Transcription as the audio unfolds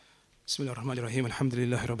بسم الله الرحمن الرحيم الحمد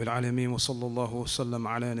لله رب العالمين وصلى الله وسلم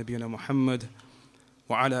على نبينا محمد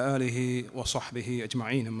وعلى آله وصحبه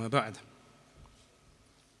أجمعين أما بعد.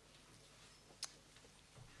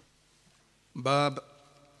 باب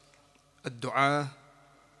الدعاء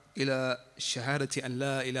إلى شهادة أن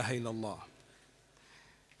لا إله إلا الله.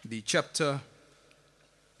 The chapter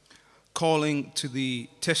calling to the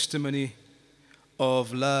testimony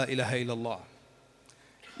of La ilaha illallah.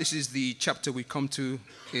 This is the chapter we come to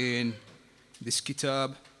in this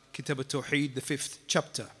Kitab al-Tawhid, the 5th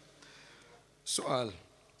chapter. Su'al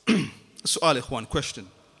ikhwan, question.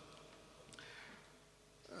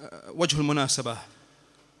 Wajh al-munasabah.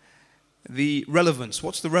 The relevance,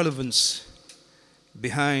 what's the relevance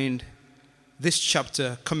behind this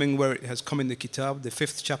chapter coming where it has come in the Kitab, the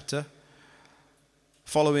 5th chapter,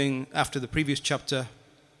 following after the previous chapter,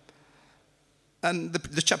 and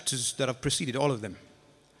the chapters that have preceded all of them?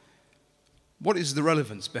 What is the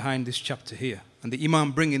relevance behind this chapter here? And the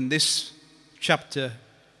Imam bringing this chapter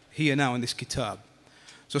here now in this Kitab.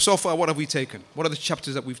 So far, what have we taken? What are the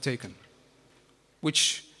chapters that we've taken?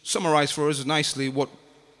 Which summarize for us nicely what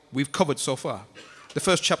we've covered so far. The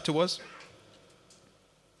first chapter was?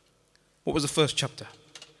 What was the first chapter?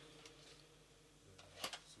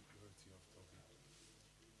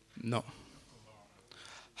 No.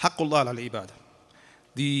 Haqqullah al-ibad.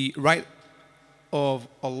 The right of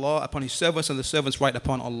Allah upon His servants and the servants' right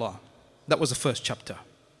upon Allah. That was the first chapter.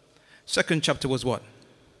 Second chapter was what?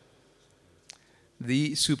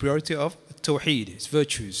 The superiority of Tawhid, its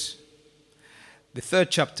virtues. The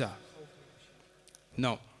third chapter.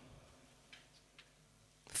 No.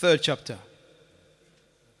 Third chapter.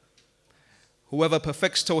 Whoever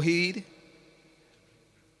perfects Tawheed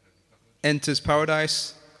enters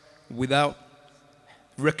paradise without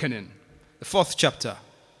reckoning. The fourth chapter.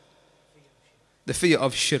 The fear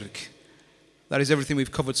of shirk. That is everything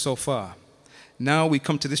we've covered so far. Now we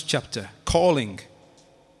come to this chapter, calling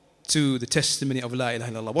to the testimony of La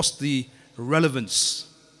ilaha illallah. What's the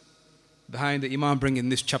relevance behind the Imam bringing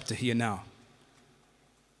this chapter here now?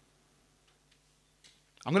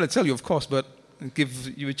 I'm going to tell you, of course, but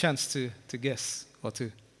give you a chance to guess or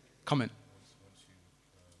to comment.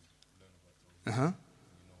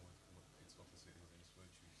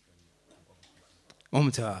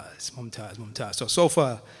 Mumtaz. So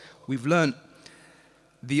far, we've learned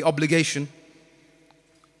the obligation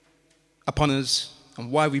upon us and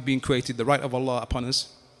why we've been created, the right of Allah upon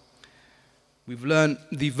us. We've learned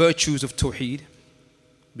the virtues of Tawheed,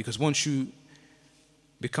 because once you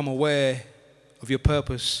become aware of your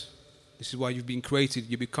purpose, this is why you've been created,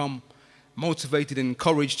 you become motivated and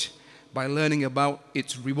encouraged by learning about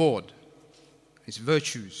its reward, its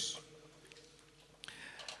virtues.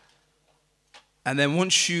 And then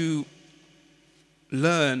once you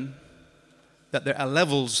learn that there are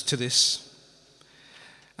levels to this,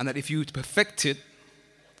 and that if you perfect it,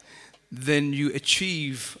 then you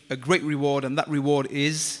achieve a great reward, and that reward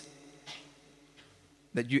is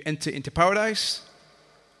that you enter into paradise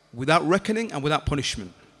without reckoning and without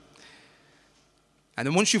punishment. And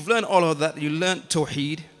then once you've learned all of that, you learn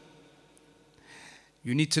Tawheed,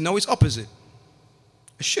 you need to know its opposite,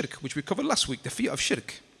 a shirk, which we covered last week, the fear of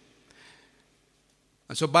shirk.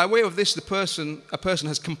 And so by way of this, a person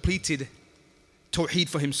has completed Tawheed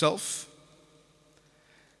for himself.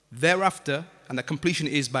 Thereafter, and the completion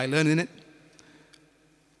is by learning it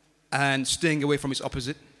and staying away from its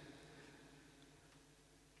opposite.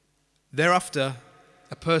 Thereafter,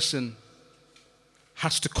 a person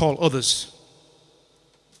has to call others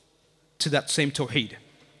to that same Tawheed.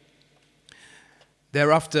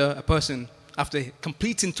 Thereafter, a person, after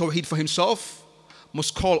completing Tawheed for himself,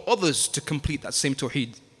 must call others to complete that same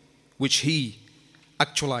Tawheed which he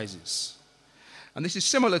actualizes. And this is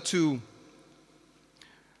similar to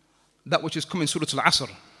that which is coming in Surah Al-Asr.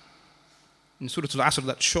 In Surah Al-Asr,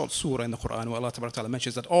 that short surah in the Quran, where Allah Ta'ala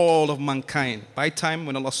mentions that all of mankind, by time,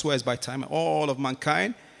 when Allah swears by time, all of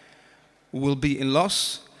mankind will be in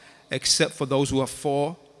loss, except for those who have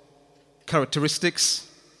 4 characteristics.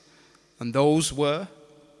 And those were,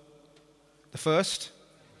 the first,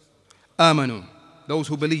 amanu. Those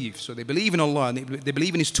who believe. So they believe in Allah, and they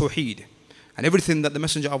believe in His Tawheed and everything that the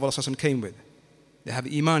Messenger of Allah came with. They have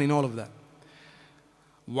iman in all of that.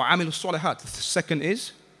 وَعَمِلُوا الصَّالِحَاتِ. The second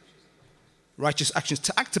is righteous actions,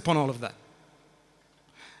 to act upon all of that.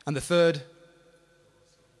 And the third,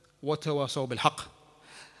 وَتَوَاصَوْا بِالْحَقِّ.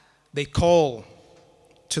 They call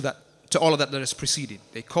to all of that has preceded.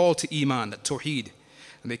 They call to iman, that Tawheed,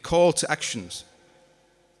 and they call to actions.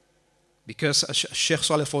 Because Shaykh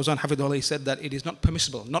Salih Fawzan Hafidhullah said that it is not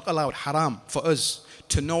permissible, not allowed, haram, for us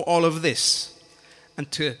to know all of this and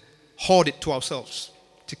to hoard it to ourselves,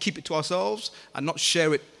 to keep it to ourselves and not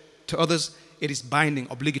share it to others, it is binding,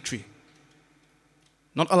 obligatory.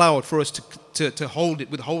 Not allowed for us to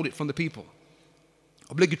withhold it from the people.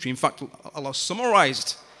 Obligatory. In fact, Allah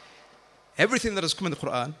summarized everything that has come in the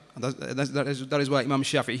Quran. And that is why Imam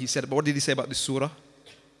Shafi'i, he said, but what did he say about this surah?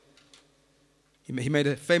 He made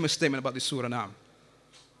a famous statement about this surah now.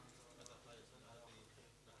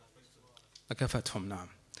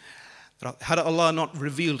 Had Allah not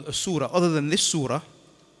revealed a surah other than this surah,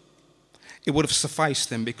 it would have sufficed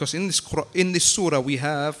them, because in this surah we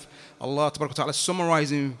have Allah Ta'ala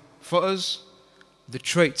summarizing for us the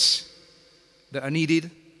traits that are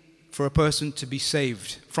needed for a person to be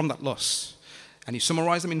saved from that loss. And he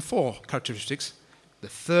summarized them in 4 characteristics. The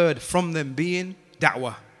third from them being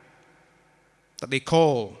da'wah, that they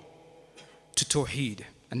call to Tawhid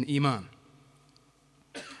and Iman.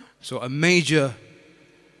 So a major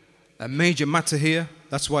matter here.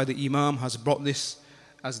 That's why the Imam has brought this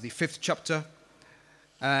as the 5th chapter.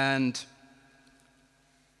 And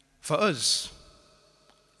for us,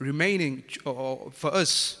 the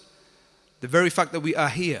very fact that we are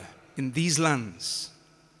here in these lands,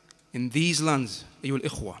 ayyuhal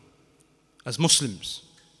ikhwa, as Muslims,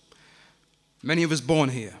 many of us born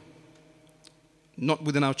here, not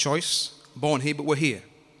within our choice, born here, but we're here.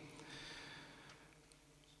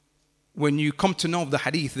 When you come to know of the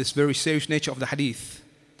hadith, this very serious nature of the hadith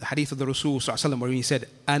of the Rasul sallallahu alaihi wasallam, where he said,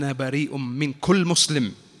 "Ana bari'um min kull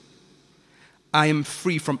Muslim," I am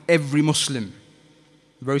free from every Muslim.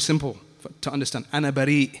 Very simple to understand. Ana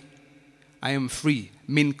bari', I am free.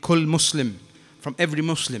 Min kull Muslim, from every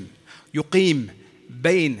Muslim. Yuqim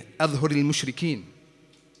bayn adhhur al-mushrikeen,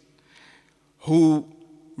 who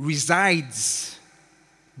resides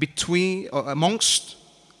between or amongst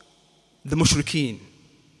the mushrikeen.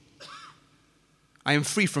 I am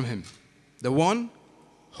free from him. The one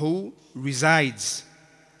who resides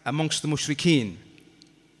amongst the mushrikeen.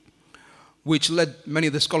 Which led many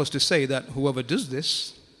of the scholars to say that whoever does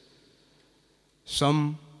this,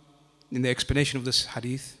 some in the explanation of this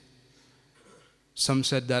hadith, some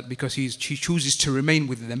said that because he chooses to remain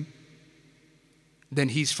with them, then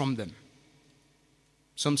he's from them.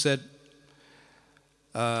 Some said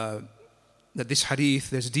that this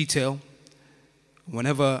hadith, there's a detail,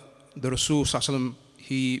 whenever the Rasul sallallahu alaihi wasallam,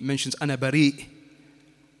 he mentions ana bari,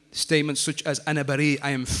 statements such as ana bari,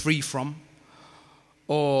 I am free from,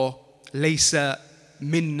 or laysa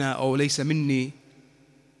minna or laysa minni,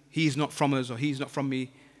 he is not from us or he is not from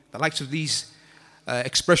me. The likes of these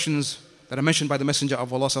expressions that are mentioned by the Messenger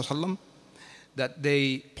of Allah sallallahu alaihi wasallam, that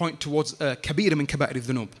they point towards kabira min kaba'ir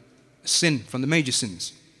al-dhunub, a sin from the major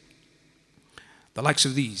sins. The likes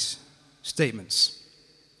of these statements.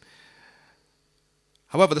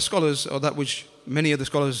 However, the scholars, or that which many of the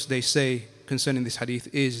scholars they say concerning this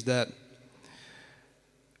hadith, is that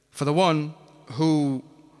for the one who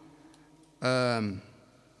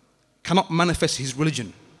cannot manifest his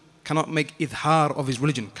religion, cannot make idhar of his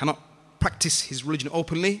religion, cannot practice his religion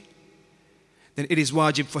openly, then it is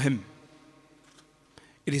wajib for him.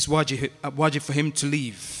 It is wajib for him to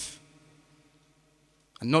leave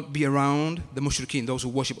and not be around the mushrikeen, those who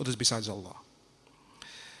worship others besides Allah.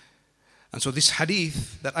 And so this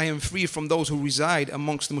hadith, that I am free from those who reside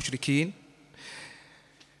amongst the mushrikeen,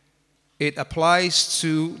 it applies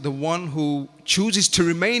to the one who chooses to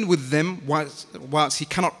remain with them whilst he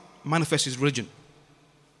cannot manifest his religion.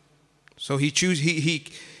 So he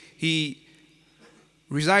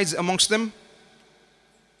resides amongst them,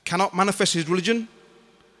 cannot manifest his religion,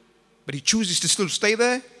 but he chooses to still stay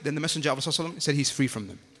there. Then the Messenger of Allah said he's free from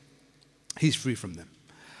them. He's free from them.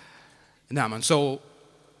 And so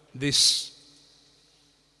this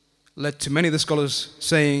led to many of the scholars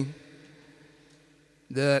saying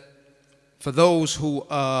that for those who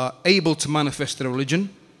are able to manifest their religion,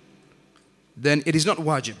 then it is not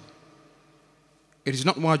wajib. It is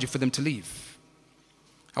not wajib for them to leave.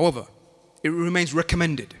 However, it remains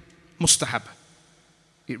recommended, mustahab.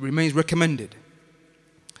 It remains recommended.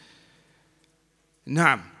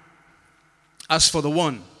 Naam. As for the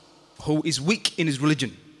one who is weak in his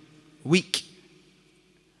religion, weak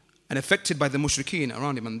and affected by the mushrikeen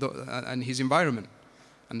around him and his environment,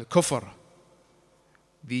 and the kufr,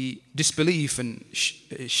 the disbelief and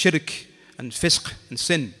shirk and fisq and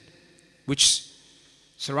sin which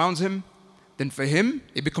surrounds him, then for him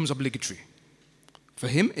it becomes obligatory. For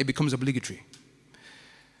him it becomes obligatory.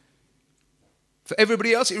 For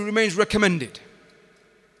everybody else it remains recommended.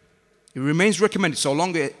 It remains recommended so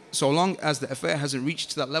long as the affair hasn't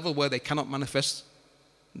reached to that level where they cannot manifest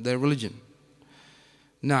their religion.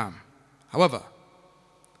 Now, however,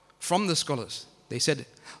 from the scholars, they said,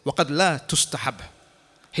 وَقَدْ لَا تُسْتَحَبْ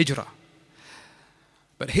hijrah.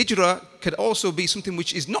 But hijrah could also be something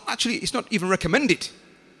which is not actually, it's not even recommended.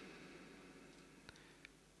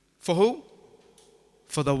 For who?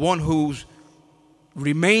 For the one who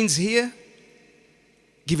remains here,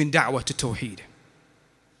 giving da'wah to Tawhid,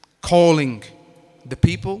 calling the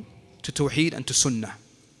people to Tawhid and to Sunnah.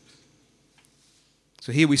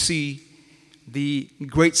 So here we see the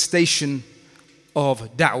great station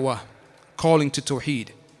of da'wah, calling to Tawhid.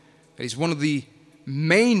 It is one of the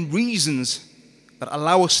main reasons that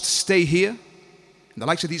allow us to stay here, in the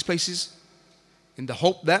likes of these places, in the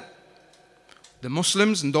hope that the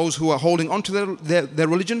Muslims and those who are holding on to their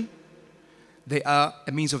religion, they are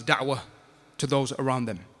a means of da'wah to those around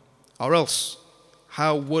them. Or else,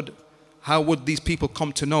 how would these people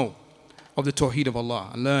come to know of the Tawheed of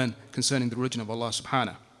Allah and learn concerning the religion of Allah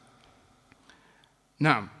subhanahu?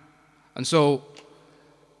 Now, and so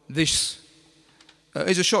this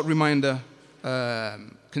is a short reminder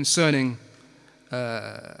concerning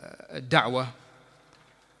da'wah,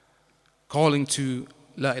 calling to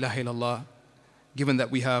La ilaha illallah, given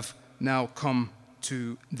that we have now come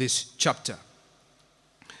to this chapter.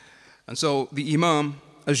 And so the Imam,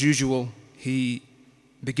 as usual, he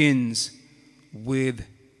begins with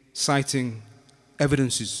citing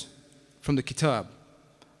evidences from the Kitab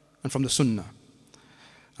and from the Sunnah.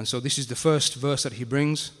 And so this is the first verse that he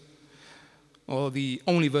brings, or the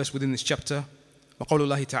only verse within this chapter. وقول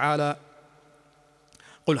الله تعالى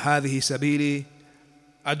قل هذه سبيلي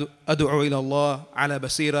أدعو إلى الله على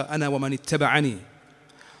بصيرة أنا ومن اتبعني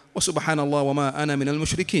وسبحان الله وما أنا من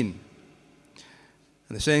المشركين.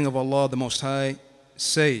 And the saying of Allah the Most High,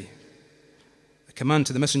 say, a command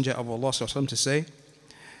to the Messenger of Allah to say,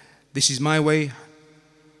 this is my way,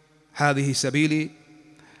 هذه سبيلي,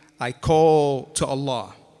 I call to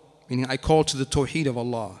Allah, meaning I call to the Tawheed of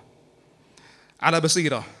Allah. على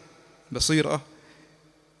بصيرة, بصيرة,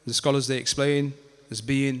 the scholars they explain as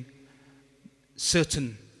being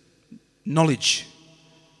certain knowledge,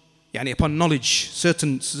 يعني upon knowledge,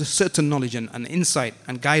 certain knowledge and insight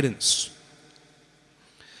and guidance.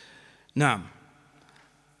 نعم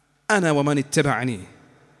أنا ومن اتبعني,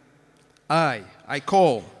 I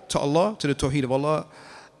call to Allah, to the Tawheed of Allah,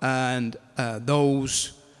 and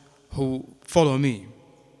those who follow me.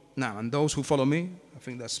 Now, and those who follow me, I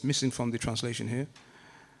think that's missing from the translation here,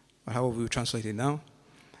 but however we translate it now.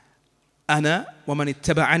 أنا ومن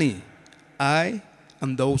اتبعني, I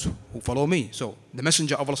and those who follow me. So the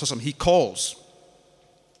Messenger of Allah, he calls.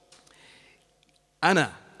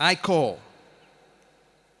 أنا, I call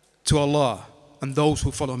to Allah and those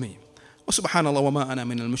who follow me. وسبحان الله وما أنا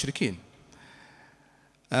من المشركين.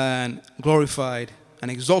 And glorified and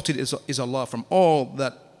exalted is Allah from all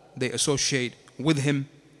that they associate with Him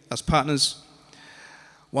as partners.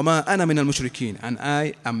 وَمَا أَنَا مِنَ الْمُشْرِكِينَ, and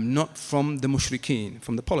I am not from the mushrikeen,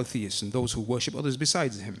 from the polytheists and those who worship others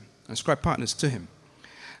besides Him and ascribe partners to Him.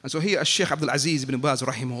 And so here Shaykh Abdul Aziz ibn Baz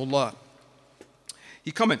rahimahullah,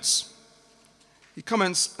 he comments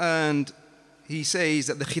and he says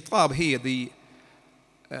that the khitab here,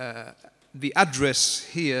 the address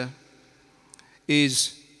here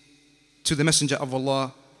is to the Messenger of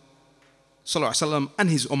Allah sallallahu alaihi wasallam and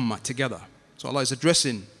his ummah together. So Allah is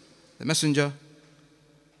addressing the Messenger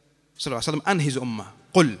sallallahu alaihi wasallam and his ummah.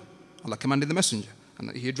 قل, Allah commanded the Messenger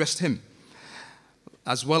and he addressed him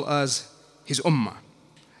as well as his ummah.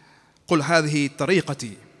 قل هذه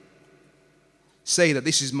طريقتي, say that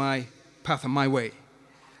this is my path and my way.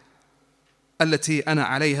 التي أنا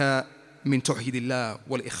عليها من توحيد الله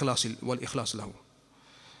والإخلاص له.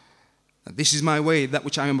 This is my way, that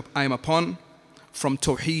which I am upon, from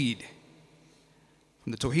Tawheed,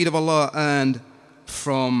 from the Tawheed of Allah, and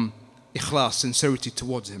from ikhlas, sincerity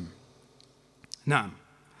towards Him. Naam.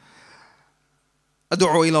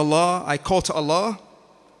 أدعو إلى الله, I call to Allah,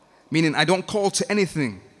 meaning I don't call to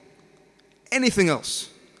anything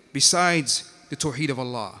else besides the Tawheed of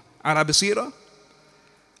Allah. على بصيرة,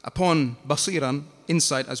 upon basiran,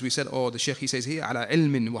 insight, as we said, or the Shaykh he says here, على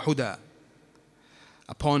علم وهدى,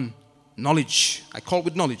 upon knowledge, I call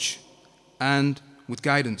with knowledge and with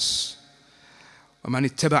guidance. وَمَنِ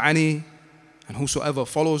اتَّبَعَنِي, and whosoever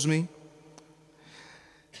follows me,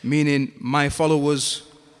 meaning my followers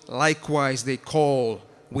likewise they call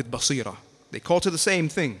with basira. They call to the same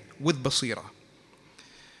thing with basira.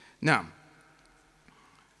 Now,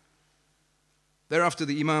 thereafter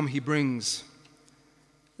the Imam he brings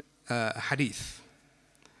a hadith.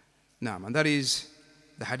 Now, and that is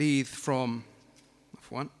the hadith from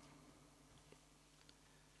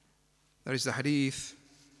That is the hadith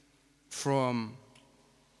from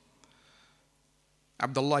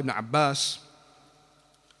Abdullah ibn Abbas.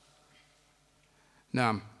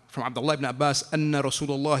 Naam, from Abdullah ibn Abbas, أن رسول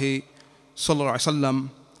الله صلى الله عليه وسلم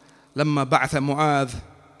لما بعث معاذ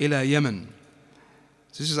إلى Yemen.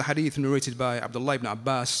 So this is a hadith narrated by Abdullah ibn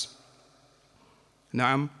Abbas,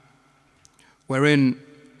 Naam, wherein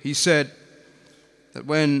he said that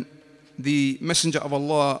when the Messenger of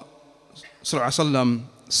Allah صلى الله عليه وسلم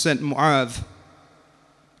sent Mu'adh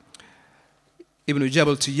ibn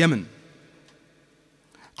Jabal to Yemen,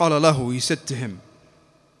 قال له, he said to him,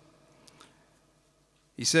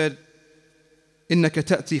 he said, إنك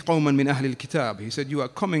تأتي قوما من أهل الكتاب. He said, you are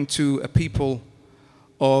coming to a people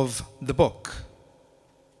of the book,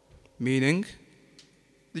 meaning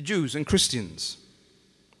the Jews and Christians.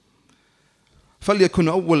 فليكن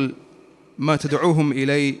أول ما تدعوهم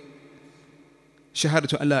إليه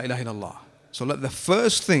شهادة أن لا إله إلا الله. So let the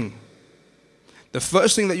first thing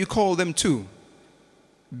that you call them to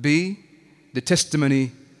be the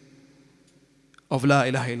testimony of La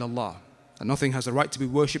ilaha illallah, that nothing has the right to be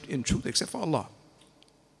worshipped in truth except for Allah.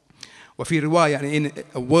 وفي رواية, and in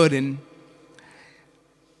a wording,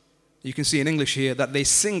 you can see in English here that they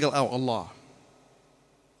single out Allah.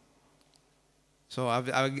 So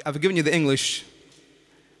I've given you the English,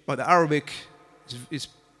 but the Arabic is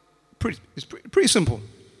pretty simple.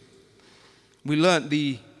 We learned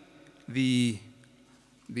the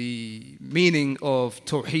meaning of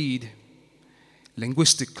Tawhid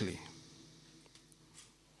linguistically,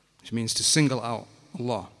 which means to single out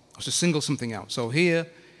Allah, or to single something out. So here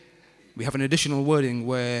we have an additional wording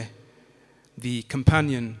where the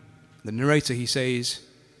companion, the narrator, he says,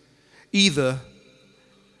 either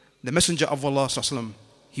the Messenger of Allah ﷺ,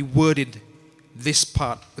 he worded this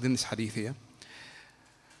part within this hadith here,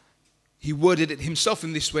 he worded it himself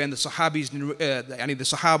in this way, and the Sahabis, the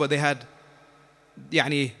Sahaba,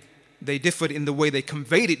 they differed in the way they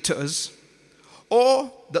conveyed it to us,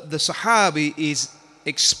 or that the Sahabi is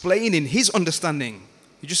explaining his understanding.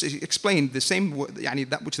 He just explained the same,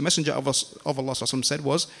 that which the Messenger of Allah said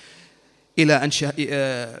was, إلى أن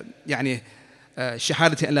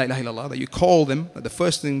شهادة أن لا إله إلا الله, that you call them, that the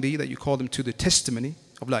first thing be that you call them to the testimony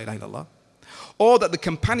of La ilaha illallah, or that the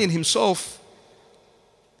companion himself,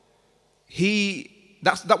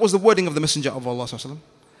 that was the wording of the Messenger of Allah ﷺ,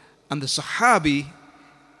 and the Sahabi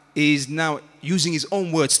is now using his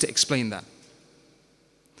own words to explain that.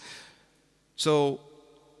 So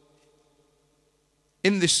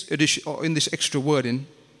in this edition, or in this extra wording,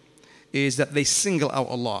 is that they single out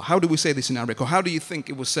Allah. How do we say this in Arabic, or how do you think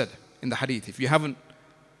it was said in the hadith? If you haven't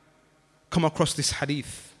come across this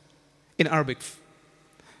hadith in Arabic,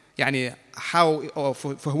 how, or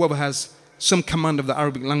for whoever has some command of the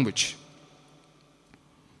Arabic language.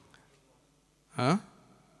 Huh?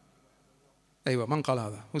 أيوة, من قال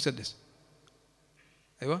هذا? Who said this?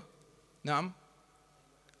 أيوة, نعم.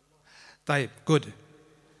 طيب, good.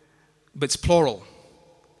 But it's plural.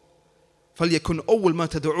 فليكن أول ما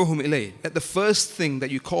تدعوهم إليه. Let the first thing that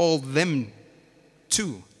you call them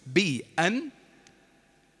to be أن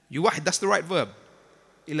يوحد. That's the right verb.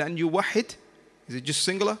 إلى أن يوحد. Is it just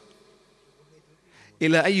singular?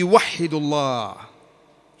 إلى أن يوحد الله.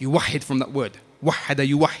 يوحد from that word. وحد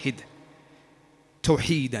يوحد.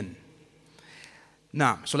 توحيدا.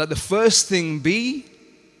 Now, so let the first thing be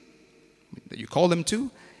that you call them to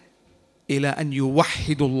إلى أن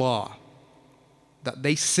يوحد الله, that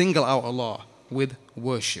they single out Allah with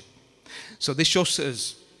worship. So this shows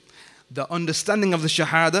us the understanding of the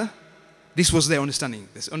Shahada. This was their understanding.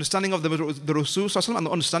 This understanding of the Rasul ﷺ and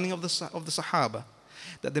the understanding of the Sahaba.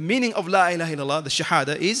 That the meaning of La ilaha illallah, the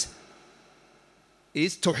Shahada, is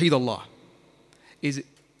Tawhid Allah. Is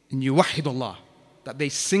Yuwahid Allah. That they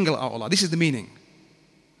single out Allah. This is the meaning.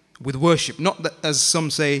 With worship. Not that, as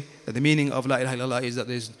some say, that the meaning of La ilaha illallah is that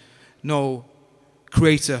there's no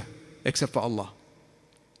creator except for Allah.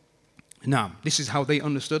 Now, this is how they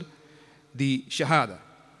understood the Shahada.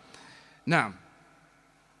 Now,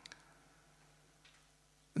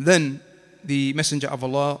 then the Messenger of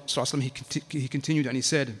Allah he continued and he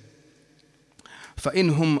said,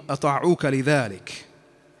 فَإِنْهُمْ أَطَاعُوكَ لِذَلِكَ.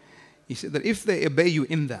 He said that if they obey you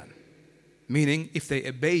in that, meaning if they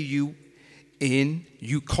obey you in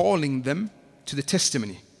you calling them to the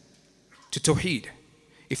testimony, to Tawheed,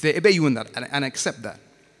 if they obey you in that and accept that,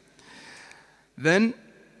 then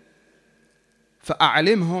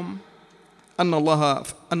فأعلمهم أن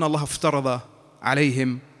الله افترض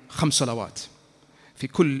عليهم 5 صلوات في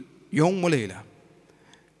كل يوم وليلة.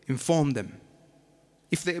 Inform them,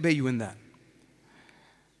 if they obey you in that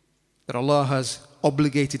Allah has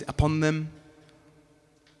obligated upon them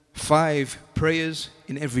 5 prayers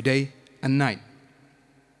in every day and night.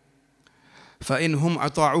 فإنهم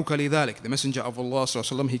أطاعوك لذلك. The Messenger of Allah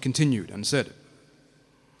ﷺ, he continued and said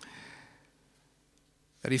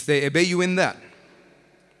that if they obey you in that,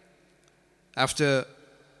 after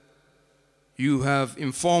you have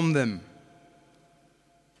informed them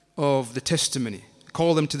of the testimony,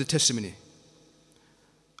 call them to the testimony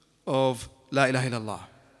of La ilaha illallah,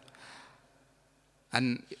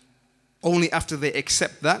 and only after they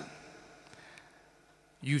accept that,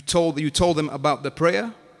 you told them about the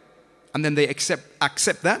prayer, and then they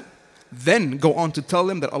accept that, then go on to tell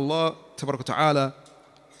them that Allah Ta'ala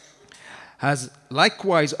has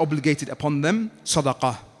likewise obligated upon them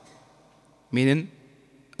sadaqah, meaning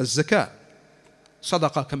a zakat.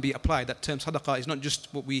 Sadaqah can be applied. That term sadaqah is not just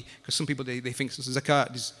what because some people they think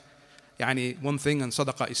zakat is one thing and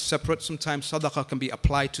sadaqah is separate. Sometimes sadaqah can be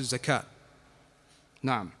applied to zakat.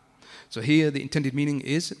 Naam. So here the intended meaning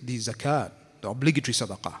is the zakat, the obligatory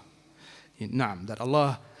sadaqah. Naam, that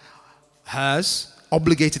Allah has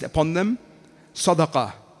obligated upon them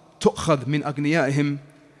sadaqah tu'khadh min agniyaihim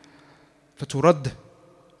faturad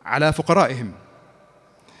ala fuqara'ihim.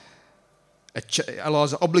 Allah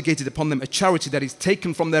has obligated upon them a charity that is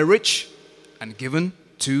taken from their rich and given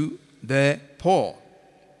to their poor.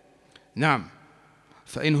 Naam.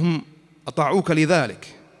 فإنهم أطاعوك لذلك.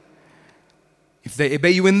 If they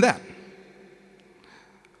obey you in that,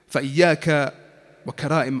 فإياك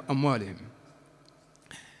وكرائم أموالهم,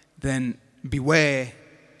 then beware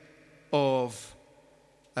of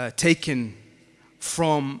taking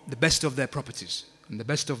from the best of their properties and the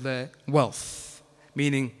best of their wealth,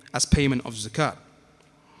 meaning as payment of zakat.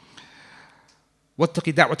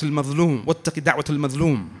 واتق دعوة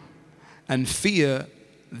المظلوم, and fear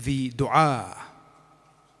the dua,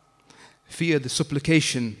 fear the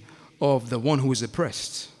supplication of the one who is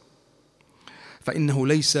oppressed. فإنه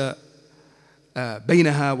ليس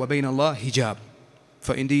بينها وبين الله حجاب,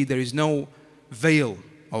 for indeed there is no veil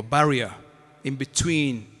or barrier in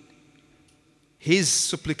between his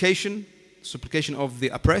supplication of the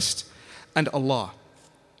oppressed, and Allah.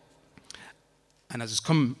 And as it's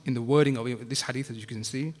come in the wording of this hadith, as you can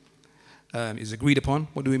see, is agreed upon.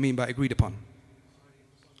 What do we mean by agreed upon?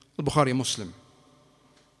 Al-Bukhari, Muslim.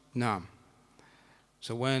 Naam.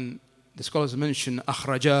 So when the scholars mention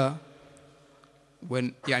akhraja,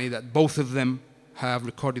 when that both of them have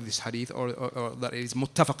recorded this hadith, or that it is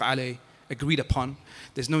muttafaq alayh, agreed upon,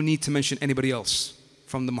 there's no need to mention anybody else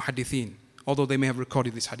from the muhaddithin, although they may have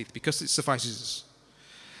recorded this hadith, because it suffices us.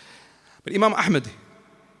 But Imam Ahmad,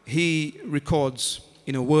 he records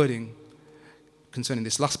in a wording concerning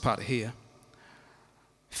this last part here,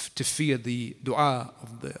 to fear the dua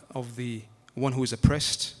of the one who is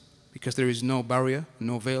oppressed, because there is no barrier,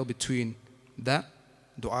 no veil between that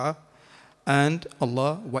dua and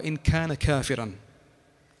Allah. وَإِن كَانَ كَافِرًا,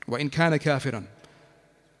 وَإِن كَانَ كَافِرًا,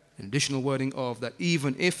 an additional wording of that,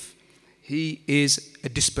 even if he is a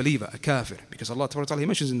disbeliever, a kafir, because Allah Ta'ala, he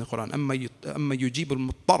mentions in the Quran, أَمَّا يُجِيبُ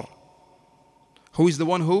الْمُضْطَرَّ, who is the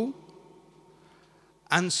one who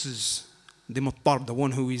answers the muttar, the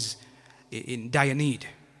one who is in dire need,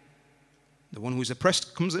 the one who is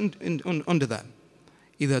oppressed comes under that.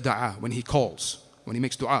 Either da'a, when he calls, when he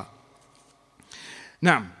makes dua.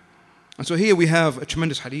 Now, and so here we have a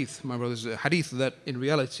tremendous hadith, my brothers, a hadith that in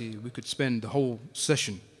reality we could spend the whole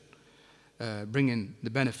session bringing the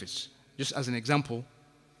benefits. Just as an example,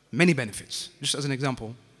 many benefits, just as an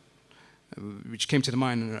example, which came to the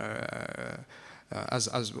mind as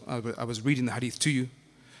I was reading the hadith to you.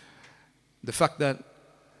 The fact that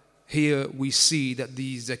here we see that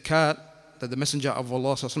the zakat, that the Messenger of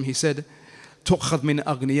Allah, he said, تُؤْخَذْ مِنْ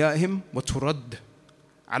أَغْنِيَائِهِمْ وَتُرَدْ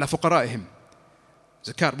عَلَى فُقَرَائِهِمْ,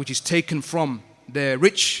 zakat which is taken from their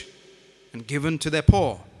rich and given to their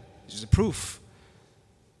poor. This is a proof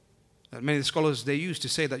that many of the scholars, they used to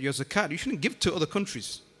say that your zakat, you shouldn't give to other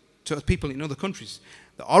countries, to people in other countries.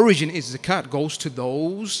 The origin is zakat goes to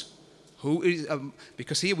those who is,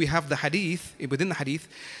 because here we have the hadith, within the hadith,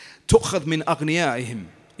 تُؤْخَذْ مِنْ أَغْنِيَائِهِمْ,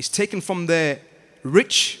 is taken from their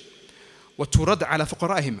rich, وَتُرَدْ عَلَى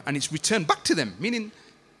فُقَرَائِهِمْ, and it's returned back to them, meaning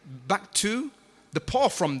back to the poor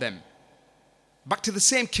from them, back to the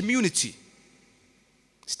same community.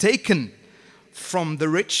 It's taken from the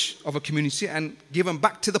rich of a community and given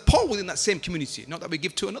back to the poor within that same community, not that we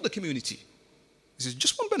give to another community. This is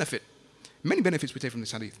just one benefit. Many benefits we take from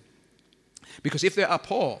this hadith. Because if there are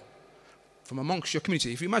poor from amongst your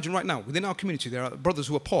community, if you imagine right now, within our community, there are brothers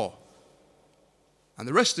who are poor, and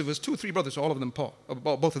the rest of us, 2 or 3 brothers, all of them poor,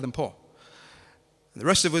 both of them poor. And the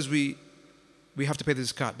rest of us, we have to pay the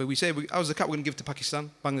zakat. But we say, our zakat we're going to give to Pakistan,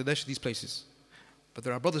 Bangladesh, these places. But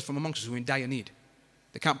there are brothers from amongst us who are in dire need.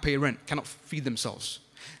 They can't pay rent, cannot feed themselves.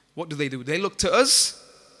 What do? They look to us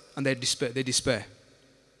and they despair.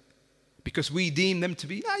 Because we deem them to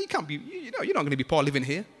be, you can't be, you're not going to be poor living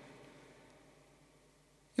here.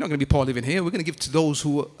 You're not going to be poor living here. We're going to give to those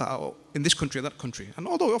who are in this country or that country. And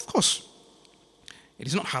although, of course, it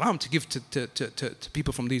is not haram to give to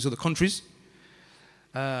people from these other countries.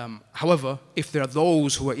 However, if there are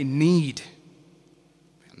those who are in need,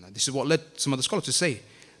 and this is what led some of the scholars to say,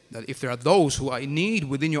 that if there are those who are in need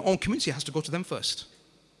within your own community, it has to go to them first.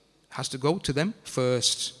 It has to go to them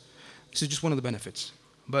first. This is just one of the benefits.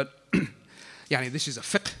 But this is a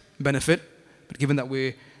fiqh benefit. But given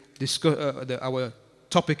that our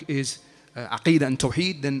topic is Aqidah and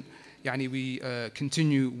Tawhid, then we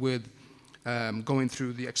continue with going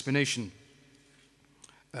through the explanation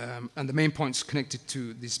and the main points connected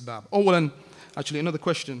to this bab. Actually, another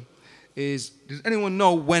question is, does anyone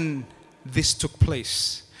know when this took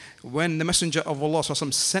place? When the Messenger of Allah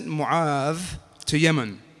sent Mu'adh to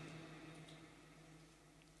Yemen?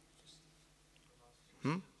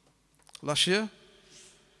 Last year?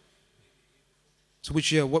 So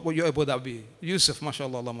which year? What year would that be? Yusuf,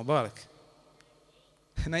 mashallah, Allah Mubarak.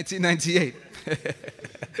 1998.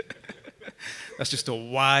 That's just a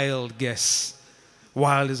wild guess.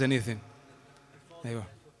 Wild as anything. There you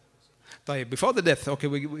go. Before the death. Okay,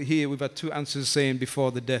 we've had two answers saying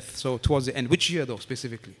before the death. So towards the end. Which year though,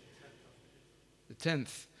 specifically? The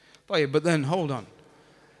 10th. But then, hold on.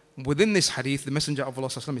 Within this hadith, the Messenger of Allah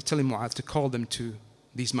is telling Mu'adh to call them to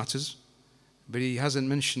these matters. But he hasn't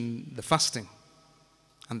mentioned the fasting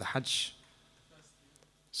and the Hajj.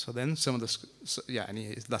 So then some of the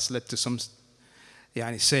that's led to some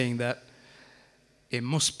saying that it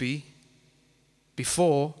must be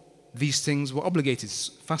before these things were obligated,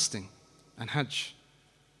 fasting and Hajj.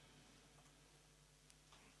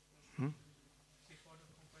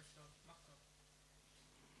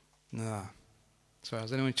 No. So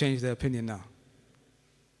has anyone changed their opinion now?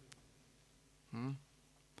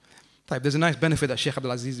 There's a nice benefit that Sheikh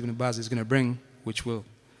Abdul Aziz ibn Baz is going to bring, which will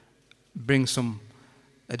bring some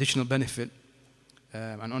additional benefit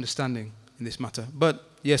and understanding in this matter. But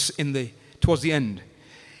yes, towards the end,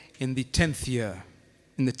 in the 10th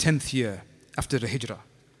year after the Hijrah,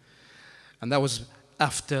 and that was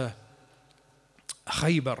after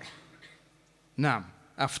Khaybar.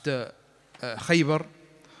 After Khaybar,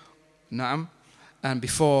 and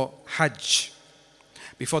before Hajj,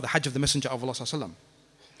 before the Hajj of the Messenger of Allah sallallahu alaihi wasallam.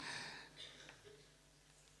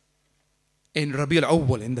 In Rabi'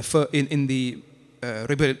 al-Awwal, in the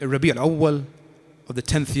Rabi' al-Awwal of the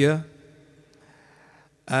 10th year.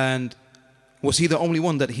 And was he the only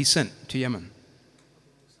one that he sent to Yemen?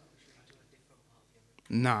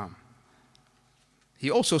 Naam.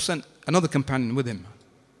 He also sent another companion with him,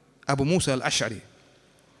 Abu Musa al-Ash'ari.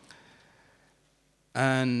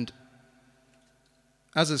 And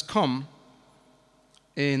as has come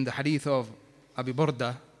in the hadith of Abi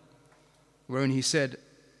Burda, wherein he said,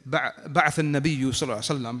 بعث النبي صلى الله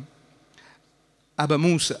عليه وسلم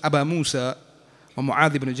أبا موسى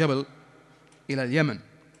ومعاذ بن جبل إلى اليمن.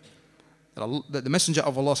 The Messenger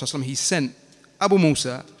of Allah صلى الله عليه وسلم, he sent Abu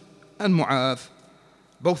Musa and Mu'adh,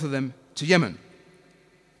 both of them, to Yemen.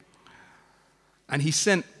 And he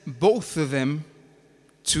sent both of them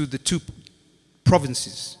to the two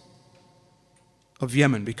provinces of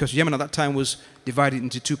Yemen, because Yemen at that time was divided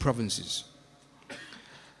into two provinces.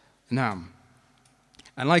 Now,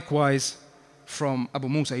 and likewise from Abu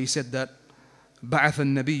Musa, he said that بعث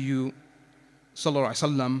النبي صلى الله عليه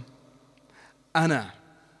وسلم أنا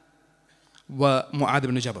ومعاذ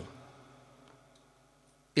بن جبل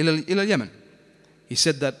إلى اليمن. He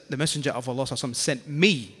said that the Messenger of Allah sent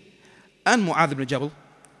me and Mu'adh ibn Jabal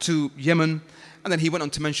to Yemen, and then he went on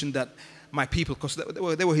to mention that my people, because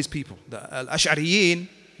they were his people, the Al-Ash'ariyin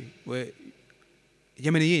were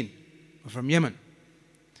Yemeniyin, from Yemen.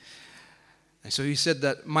 And so he said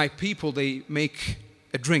that my people, they make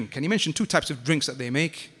a drink, and he mentioned two types of drinks that they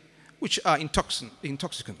make, which are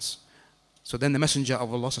intoxicants. So then the Messenger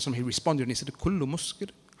of Allah, he responded and he said, "Kullu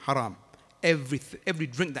muskir haram." Every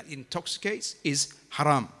drink that intoxicates is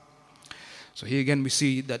haram. So here again we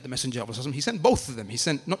see that the Messenger of Allah, he sent both of them. He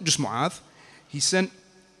sent not just Mu'adh, he sent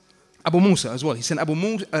Abu Musa as well. He sent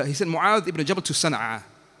Mu'adh ibn Jabal to Sana'a,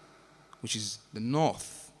 which is the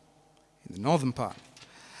north, in the northern part.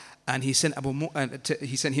 And he sent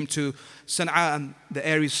him to Sana'a and the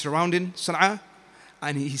areas surrounding Sana'a,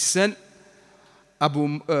 and he sent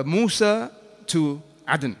Abu Musa to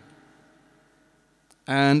Aden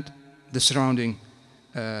and the surrounding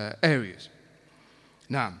areas.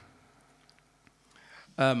 Now,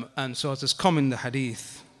 and so it has come in the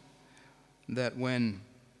hadith that when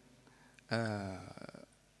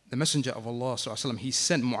the Messenger of Allah ﷺ, he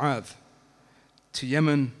sent Mu'adh to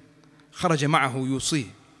Yemen, خرج معه يوصيه.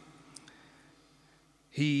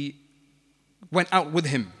 He went out with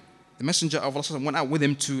him, the Messenger of Allah went out with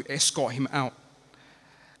him to escort him out.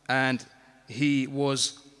 And he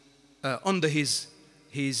was under his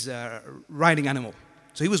riding animal.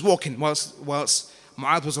 So he was walking whilst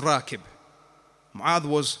Mu'adh was rakib. Mu'adh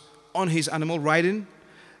was on his animal riding,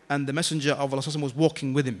 and the Messenger of Allah was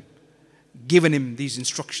walking with him, giving him these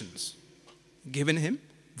instructions. Giving him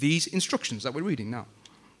these instructions that we're reading now.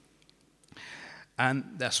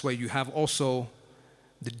 And that's where you have also,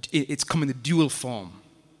 it's come in the dual form,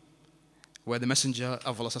 where the Messenger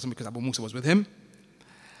of Allah, because Abu Musa was with him,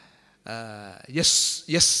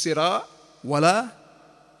 yassira wala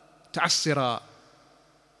ta'assira,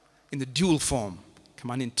 in the dual form,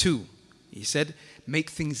 commanding two. He said, make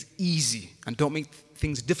things easy and don't make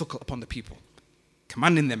things difficult upon the people.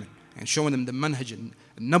 Commanding them and showing them the manhaj and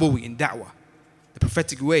nabawi in da'wah, the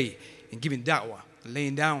prophetic way in giving da'wah,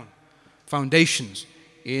 laying down foundations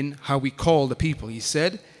in how we call the people. He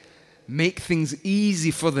said, make things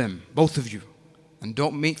easy for them, both of you, and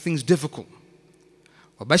don't make things difficult.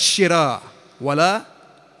 وَبَشِّرَا وَلَا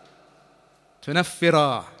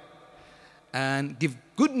تُنَفِّرَا, and give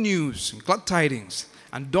good news and glad tidings,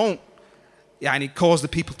 and don't cause the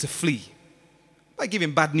people to flee by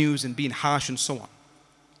giving bad news and being harsh and so on.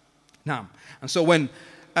 Now, and so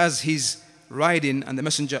as he's riding and the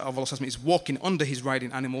Messenger of Allah is walking under his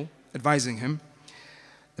riding animal, advising him,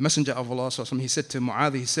 the Messenger of Allah, he said to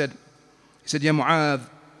Mu'adh, he said, Ya Mu'adh,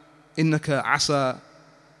 innaka asa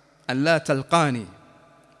an la talqani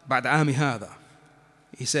ba'da ami hadha.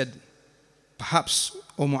 He said, perhaps,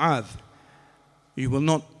 O Mu'adh, you will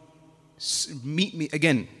not meet me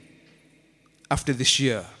again after this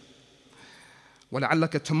year. وَلَعَلَّكَ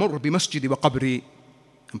تَمُرُّ بِمَسْجِدِ وَقَبْرِ,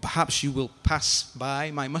 and perhaps you will pass by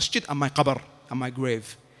my masjid and my qabr and my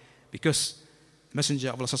grave. Because the Messenger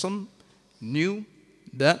of Allah knew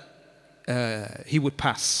that he would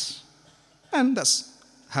pass. And that's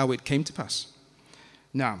how it came to pass.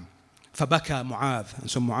 Now, فَبَكَى مُعَاذ,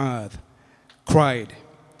 and so Mu'adh cried.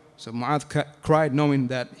 So Mu'adh cried knowing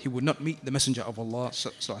that he would not meet the Messenger of Allah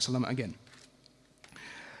again.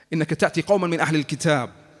 إِنَّكَ تَأْتِي قَوْمًا مِنْ أَهْلِ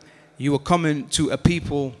الْكِتَابِ, you are coming to a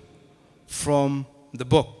people from the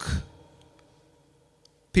book.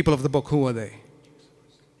 People of the book, who are they?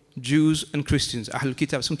 Jews and Christians. Ahlul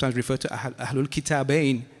Kitab, sometimes referred to Ahlul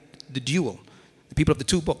Kitabain, the dual, the people of the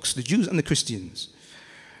two books, the Jews and the Christians.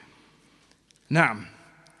 Now,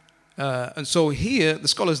 and so here the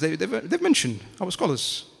scholars they've mentioned our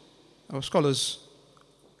scholars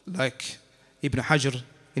like Ibn Hajar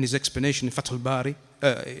in his explanation in Fath al-Bari,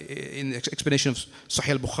 in the explanation of Sahih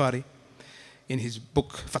al-Bukhari, in his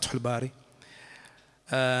book Fath al-Bari.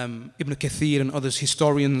 Ibn Kathir and others,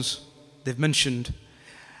 historians, they've mentioned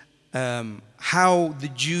how the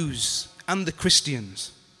Jews and the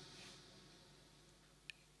Christians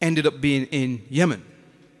ended up being in Yemen.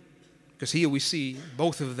 Because here we see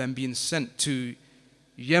both of them being sent to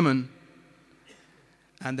Yemen,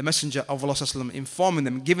 and the Messenger of Allah informing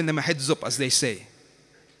them, giving them a heads up, as they say.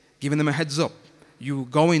 Giving them a heads up. You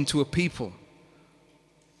go into a people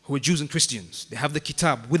who are Jews and Christians. They have the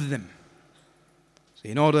kitab with them. So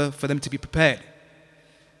in order for them to be prepared,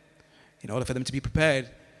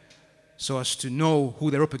 so as to know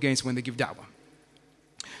who they're up against when they give da'wah.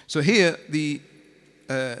 So here the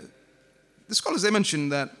scholars, they mention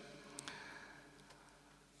that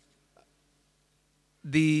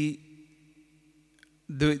the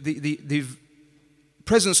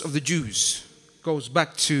presence of the Jews goes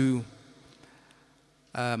back to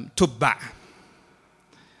Tubba.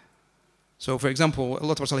 So for example,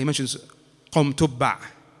 Allah Ta'ala mentions قوم تبع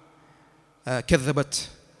كذبت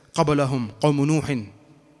قبلهم قوم نوح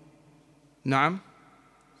نعم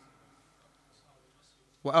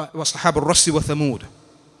وأصحاب الرس وثمود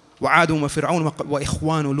وعاد وفرعون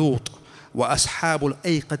وإخوان لوط وأصحاب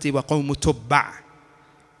الأيقة وقوم تبع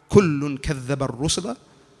كل كذب الرسل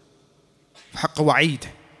حق وعيد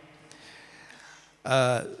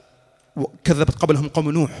كذبت قبلهم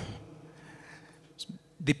قوم نوح.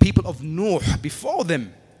 The people of Nuh before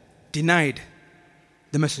them denied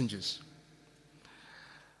the messengers.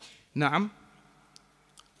 نعم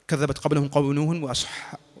كذبت قبلهم قوم نوح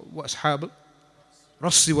وأصحاب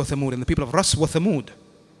رس وثمود, and the people of Ras وثمود.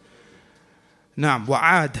 نعم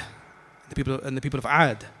وعاد, the people of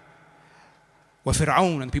Ad.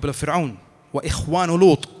 وفرعون, and the people of Fir'aun. وإخوان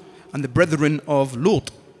لوط, and the brethren of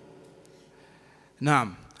Lut.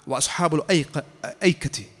 نعم وأصحاب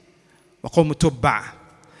الأيكة وقوم تبع,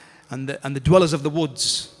 and the dwellers of the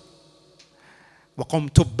woods. وقوم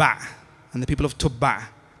تبع, and the people of Tubba.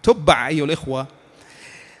 Tubba, أيها الإخوة,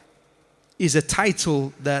 is a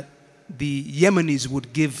title that the Yemenis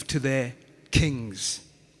would give to their kings.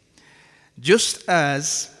 Just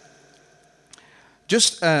as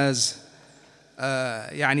just as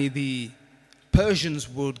the Persians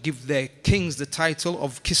would give their kings the title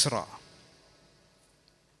of Kisra,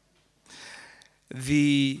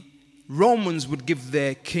 the Romans would give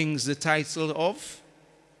their kings the title of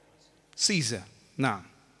Caesar. Now,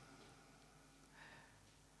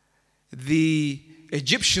 the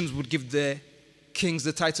Egyptians would give their kings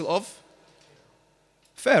the title of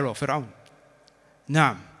Pharaoh, Pharaoh.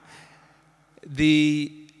 Now, the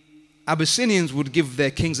Abyssinians would give their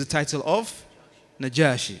kings the title of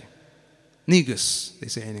Najashi. Negus, they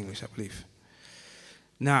say in English, I believe.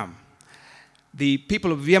 Now, the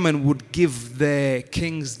people of Yemen would give their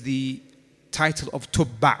kings the title of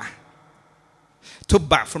Tubba.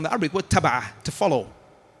 Tubba, from the Arabic word taba, to follow.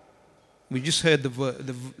 We just heard the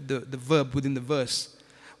verb within the verse.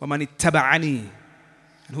 وَمَنِ اتَّبَعَنِي,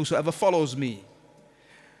 and whosoever follows me.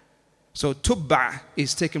 So Tubba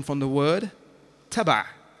is taken from the word taba,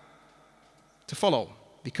 to follow,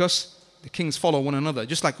 because the kings follow one another.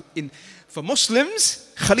 Just like for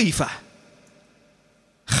Muslims, Khalifa.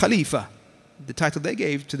 Khalifa, the title they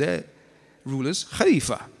gave to their rulers,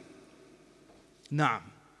 Khalifa. Now,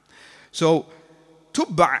 so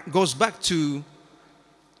Tubba goes back to,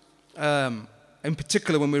 in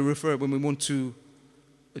particular when we want to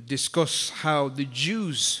discuss how the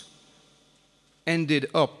Jews ended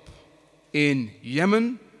up in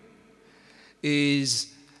Yemen,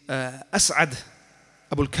 is As'ad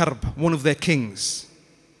Abu al-Karb, one of their kings.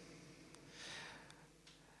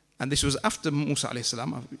 And this was after Musa alayhi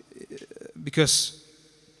salam, because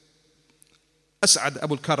As'ad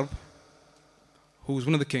Abu al-Karb, who was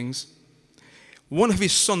one of the kings, one of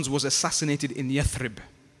his sons was assassinated in Yathrib,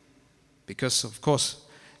 because of course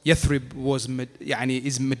Yathrib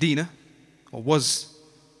is Medina, or was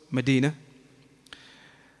Medina,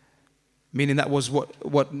 meaning that was what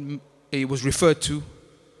it was referred to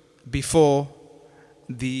before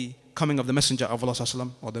the coming of the Messenger of Allah,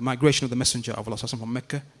 or the migration of the Messenger of Allah from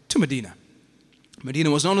Mecca to Medina.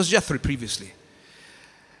 Medina was known as Yathrib previously,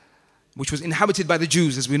 which was inhabited by the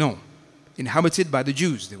Jews, as we know. Inhabited by the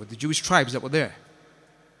Jews. They were the Jewish tribes that were there.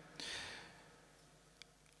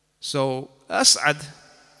 So As'ad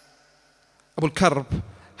Abu al-Karb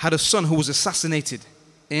had a son who was assassinated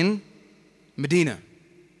in Medina.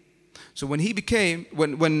 So when he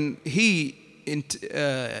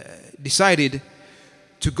decided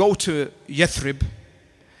to go to Yathrib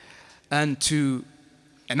and to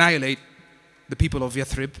annihilate the people of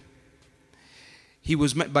Yathrib, he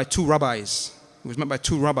was met by two rabbis. He was met by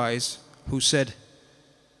two rabbis who said,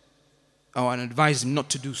 and advised him not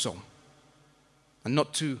to do so, and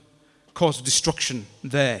not to cause destruction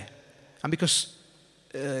there. And because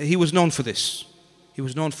he was known for this,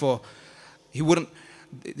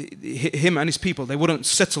 him and his people, they wouldn't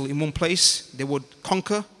settle in one place. They would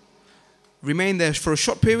conquer, remain there for a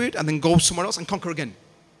short period, and then go somewhere else and conquer again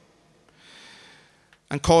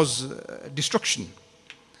and cause destruction.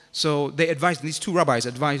 So these two rabbis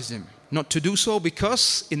advised him not to do so,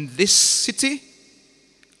 because in this city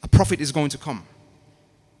a prophet is going to come.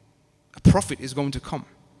 A prophet is going to come.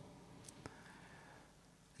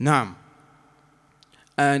 Now,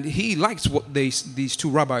 and he liked what these two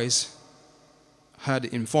rabbis had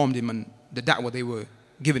informed him and the da'wah they were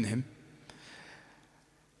giving him.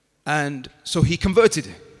 And so he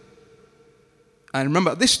converted. And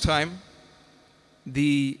remember, at this time,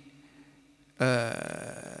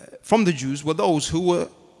 from the Jews were those who were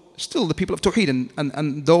still the people of Tawhid,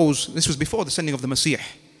 and this was before the sending of the Messiah,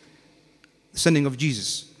 the sending of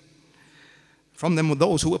Jesus. From them were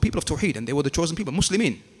those who were people of Tawhid, and they were the chosen people,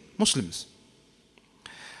 Muslims.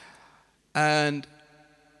 And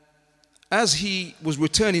as he was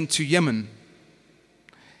returning to Yemen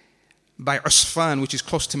by Usfan, which is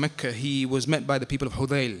close to Mecca, he was met by the people of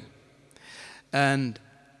Hudayl. And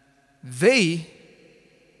they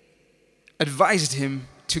advised him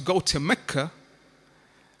to go to Mecca,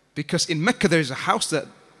 because in Mecca there is a house that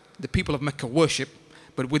the people of Mecca worship,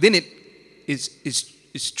 but within it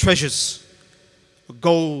is treasures,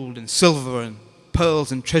 gold and silver and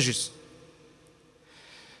pearls and treasures.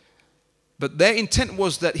 But their intent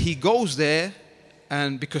was that he goes there,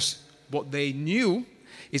 and because what they knew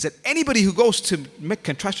is that anybody who goes to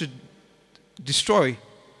Mecca and tries to destroy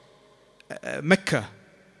Mecca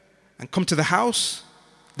and come to the house,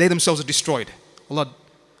 they themselves are destroyed. Allah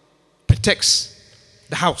protects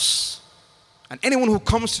the house. And anyone who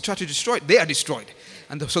comes to try to destroy it, they are destroyed.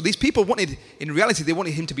 And so these people in reality, they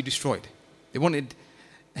wanted him to be destroyed. They wanted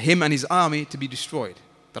him and his army to be destroyed.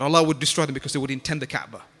 That Allah would destroy them because they would intend the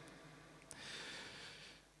Kaaba.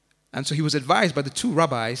 And so he was advised by the two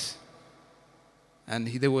rabbis, and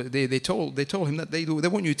they told him that they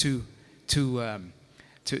want you to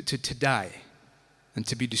to die and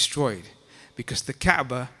to be destroyed, because the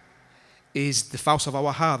Kaaba is the house of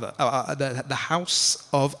our father, the house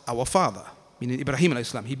of our father, meaning Ibrahim alayhi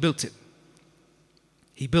salam. He built it.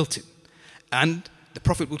 He built it. And the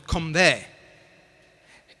Prophet would come there.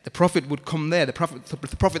 The Prophet would come there. The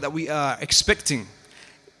Prophet that we are expecting,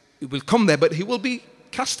 he will come there, but he will be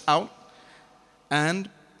cast out and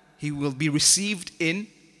he will be received in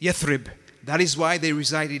Yathrib. That is why they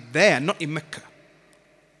resided there, not in Mecca.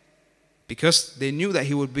 Because they knew that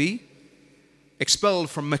he would be expelled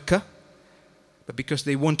from Mecca, but because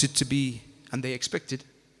they wanted to be, and they expected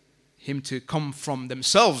him to come from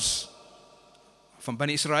themselves, from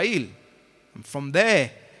Bani Israel, and from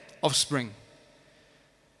their offspring,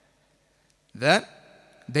 that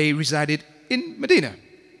they resided in Medina,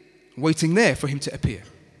 waiting there for him to appear.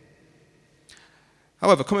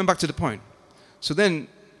 However, coming back to the point, so then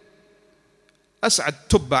As'ad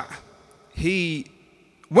Tubba, he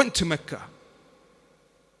went to Mecca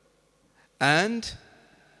and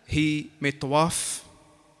he made tawaf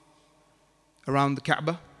around the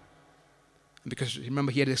Kaaba, because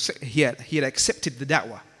remember he had accepted the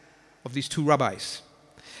da'wah of these two rabbis,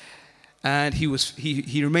 and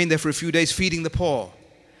he remained there for a few days feeding the poor,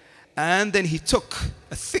 and then he took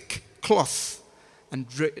a thick cloth and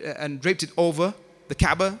draped it over the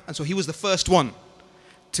Kaaba, and so he was the first one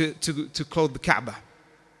to clothe the Kaaba.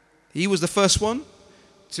 He was the first one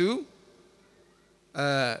to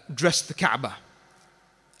dress the Kaaba.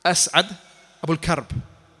 As'ad Abu al-Karb,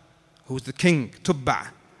 who was the king Tubba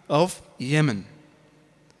of Yemen.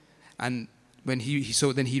 And when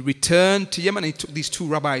he returned to Yemen, and he took these two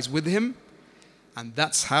rabbis with him, and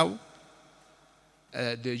that's how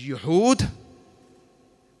the Yuhud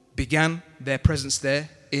began their presence there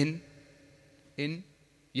in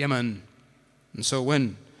Yemen. And so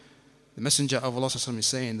when the Messenger of Allah is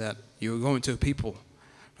saying that you're going to a people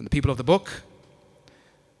from the people of the book,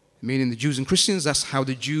 meaning the Jews and Christians, that's how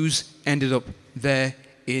the Jews ended up there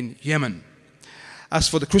in Yemen. As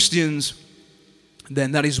for the Christians,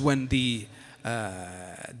 then that is when the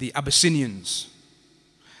Abyssinians,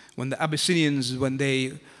 when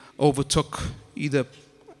they overtook either,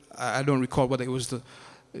 I don't recall whether it was the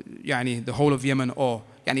whole of Yemen, or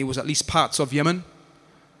it was at least parts of Yemen,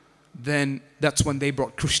 then that's when they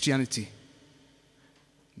brought Christianity.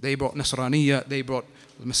 They brought Nasraniyya, they brought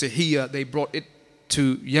Masihiyya, they brought it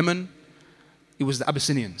to Yemen. It was the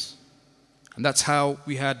Abyssinians. And that's how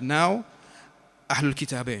we had now Ahlul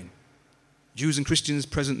Kitabain, Jews and Christians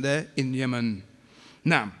present there in Yemen.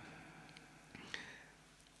 Now,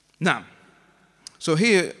 so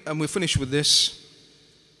here, and we're finished with this.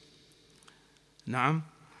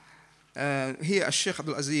 Here, Shaykh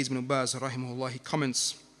Abdul Aziz bin Baz, rahimahullah, he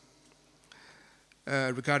comments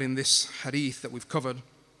regarding this hadith that we've covered.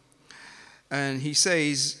 And he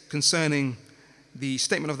says concerning the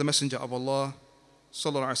statement of the Messenger of Allah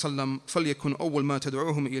sallallahu alaihi wasallam, فَلْيَكُنْ أَوَّلْ مَا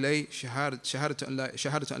تَدْعُوهُمْ إِلَيْهِ شَهَادَةَ أَنْ لَا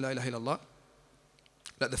إِلَهَ إِلَّا اللَّهِ.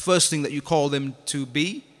 That the first thing that you call them to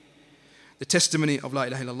be, the testimony of La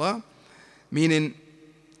ilaha illallah, meaning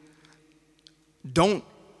don't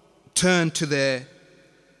turn to their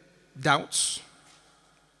doubts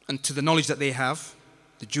and to the knowledge that they have,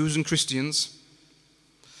 the Jews and Christians.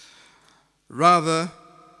 Rather,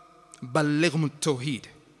 بَلِّغْهُمُ التَّوْحِيدِ,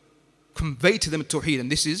 convey to them Tawhid.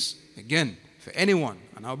 And this is, again, for anyone,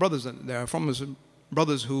 and our brothers, there are from us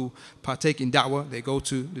brothers who partake in da'wah, they go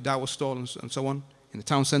to the da'wah stall and so on, in the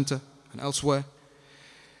town center and elsewhere.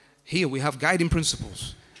 Here we have guiding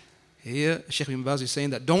principles. Here, Shaykh Ibn Baz is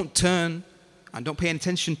saying that don't turn and don't pay any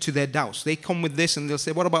attention to their doubts. They come with this and they'll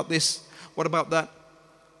say, what about this? What about that?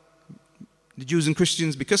 The Jews and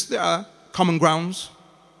Christians, because there are common grounds,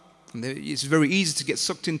 and it's very easy to get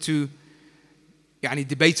sucked into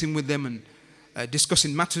debating with them and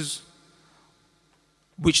discussing matters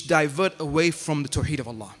which divert away from the Tawheed of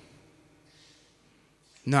Allah.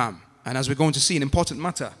 Now, and as we're going to see, an important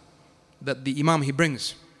matter that the Imam he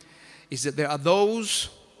brings is that there are those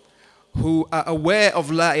who are aware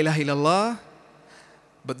of La ilaha illallah,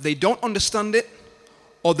 but they don't understand it,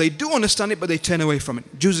 or they do understand it, but they turn away from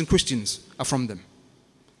it. Jews and Christians are from them.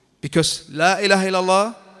 Because La ilaha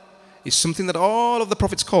illallah is something that all of the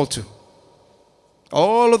prophets called to.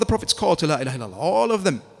 All of the prophets call to La ilaha illallah. All of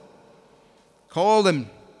them call them,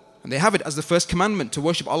 and they have it as the first commandment to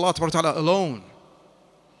worship Allah Ta'ala alone.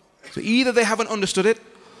 So either they haven't understood it,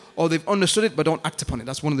 or they've understood it but don't act upon it.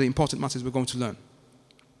 That's one of the important matters we're going to learn.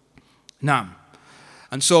 Now,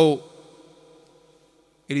 and so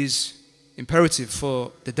it is imperative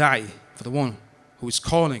for the da'i, for the one who is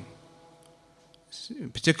calling,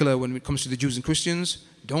 in particular when it comes to the Jews and Christians,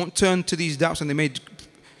 don't turn to these doubts, and they may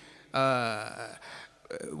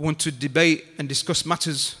want to debate and discuss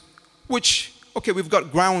matters which, okay, we've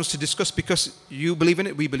got grounds to discuss because you believe in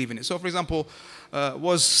it, we believe in it. So, for example,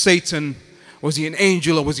 was Satan, was he an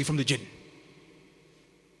angel or was he from the jinn?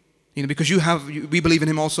 You know, because we believe in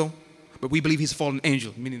him also, but we believe he's a fallen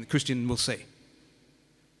angel, meaning the Christian will say.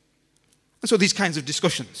 And so these kinds of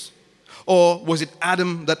discussions. Or was it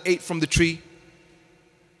Adam that ate from the tree?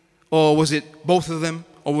 Or was it both of them?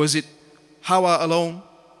 Or was it Hawa alone,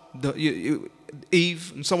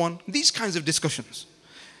 Eve, and so on? These kinds of discussions.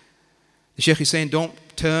 The Shaykh is saying, don't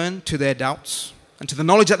turn to their doubts and to the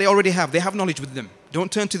knowledge that they already have. They have knowledge with them.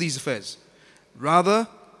 Don't turn to these affairs. Rather,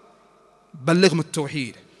 بلغهم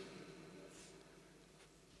التوحيد.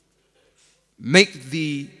 Make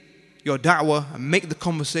your da'wah and make the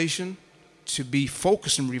conversation to be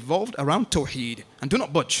focused and revolved around Tawhid. And do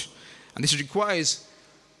not budge. And this requires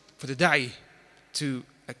for the da'i to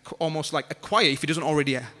almost like acquire, if he doesn't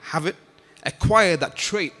already have it, acquire that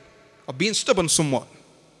trait of being stubborn somewhat.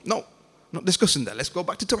 No, not discussing that. Let's go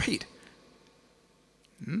back to Tawhid.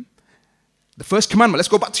 The first commandment. Let's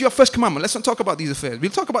go back to your first commandment. Let's not talk about these affairs.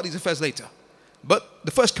 We'll talk about these affairs later. But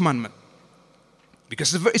the first commandment.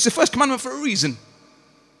 Because it's the first commandment for a reason.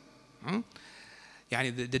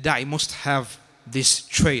 The da'i must have this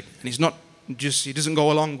trait. And he's not just, he doesn't go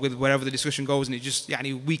along with wherever the discussion goes and he's just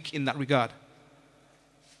weak in that regard.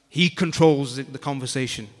 He controls the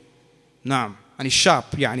conversation. Naam. And he's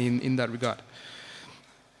sharp in that regard.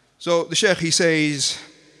 So the Shaykh, he says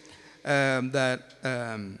that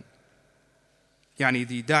the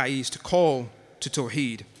da'i is to call to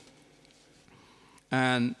Tawheed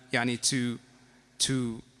and to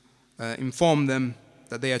inform them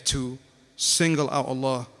that they are to single out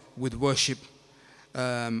Allah with worship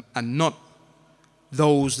and not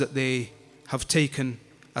those that they have taken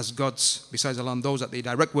as gods besides Allah, and those that they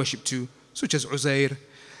direct worship to, such as Uzair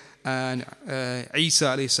and Isa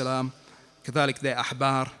alayhi salam, كذلك their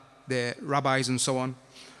ahbar, their rabbis and so on,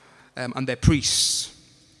 and their priests.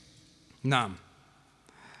 Naam.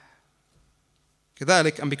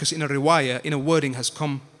 كذلك, and because in a riwayah, in a wording has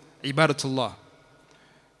come ibadatullah,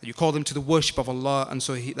 you call them to the worship of Allah, and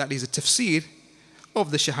so that is a tafsir of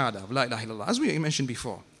the shahada of la ilaha illallah, as we mentioned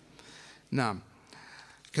before. Naam.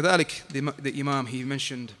 كذلك, the Imam, he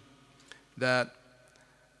mentioned that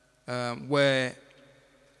where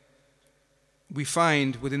we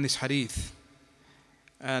find within this hadith,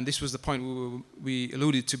 and this was the point we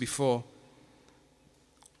alluded to before,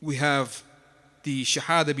 we have the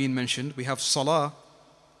shahada being mentioned, we have salah,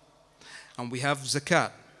 and we have zakat.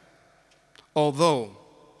 Although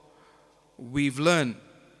we've learned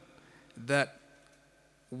that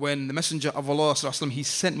when the Messenger of Allah ﷺ, he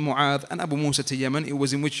sent Mu'adh and Abu Musa to Yemen, it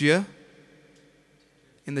was in which year?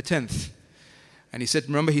 In the 10th. And he said to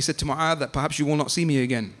Mu'adh that perhaps you will not see me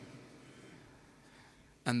again.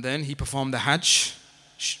 And then he performed the Hajj.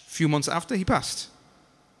 A few months after, he passed.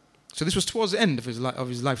 So this was towards the end of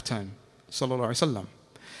his lifetime. Sallallahu Alaihi Wasallam.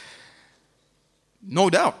 No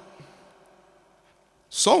doubt,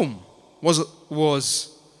 Sawm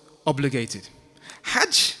was obligated.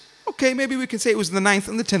 Hajj, okay, maybe we can say it was the 9th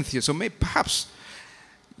and the 10th year. So maybe perhaps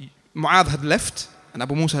Mu'adh had left and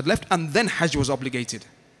Abu Musa had left, and then Hajj was obligated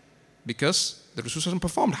because the Rasul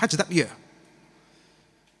performed Hajj that year.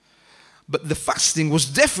 But the fasting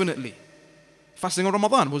of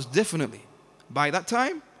Ramadan was definitely, by that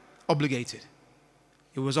time, obligated.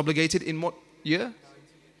 It was obligated in what year?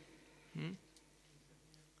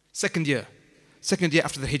 Second year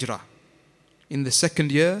after the Hijrah. In the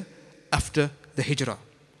second year after the Hijrah.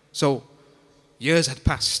 So, years had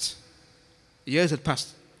passed,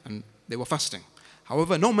 and they were fasting.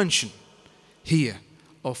 However, no mention here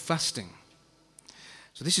of fasting.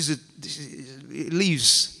 So it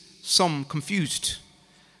leaves some confused,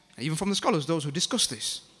 even from the scholars, those who discuss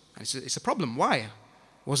this. And it's a problem. Why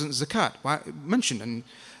wasn't zakat mentioned? And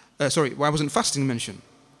why wasn't fasting mentioned?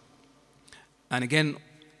 And again,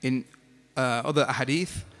 in other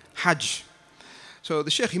ahadith, Hajj. So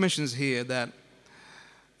the Shaykh, he mentions here that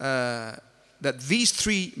these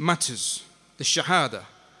three matters, the shahada,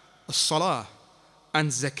 the salah, and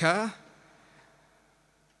zakah,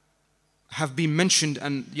 have been mentioned,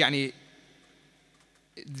 and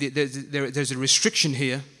there's a restriction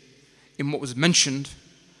here in what was mentioned,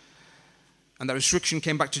 and that restriction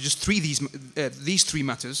came back to just these three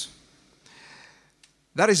matters.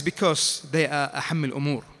 That is because they are aham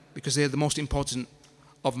al-umur, because they are the most important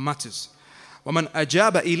of matters. وَمَنْ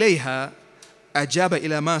أَجَابَ إِلَيْهَا أَجَابَ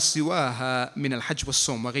إِلَى مَا سِوَاهَا مِنَ الْحَجِّ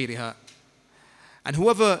وَالصَّوْمِ وَغَيْرِهَا. And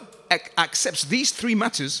whoever accepts these three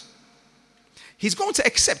matters, he's going to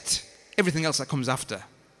accept everything else that comes after,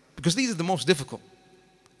 because these are the most difficult.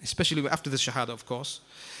 especially after the shahada, of course.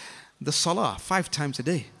 The salah, 5 times a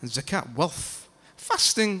day. And zakat, wealth.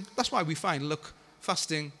 Fasting, that's why we find, look,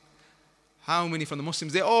 fasting, how many from the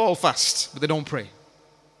Muslims, they all fast, but they don't pray.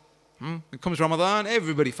 When it comes Ramadan,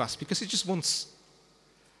 everybody fasts, because it's just once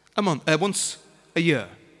a month, once a year.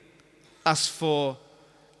 As for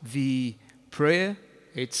the prayer,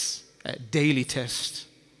 it's a daily test,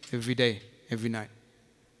 every day, every night.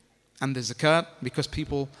 And the zakat, because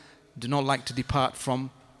people do not like to depart from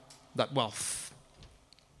that wealth.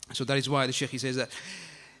 So that is why the Shaykh, he says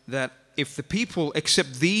that if the people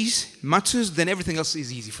accept these matters, then everything else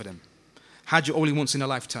is easy for them. Hajj only once in a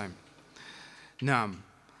lifetime. Naam.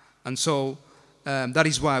 And so that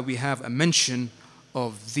is why we have a mention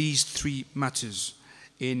of these 3 matters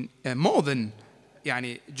in more than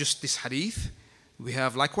just this hadith. We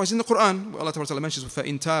have likewise in the Quran, where Allah Ta'ala mentions,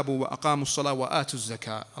 فَإِن تَابُوا وَأَقَامُوا الصَّلَاةَ وَآتُوا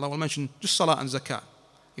الزَّكَاةَ. Allah will mention just salah and zakah.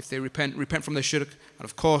 If they repent from their shirk, and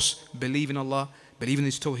of course, believe in Allah, believe in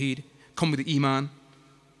this Tawhid, come with the Iman.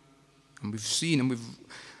 And we've seen, and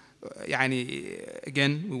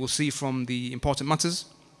again, we will see from the important matters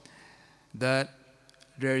that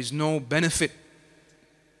there is no benefit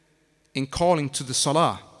in calling to the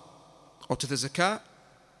salah or to the zakah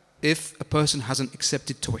if a person hasn't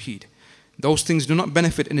accepted Tawheed. Those things do not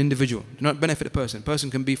benefit an individual, do not benefit a person. A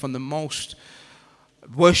person can be from the most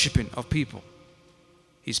worshipping of people.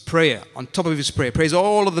 His prayer, on top of his prayer, prays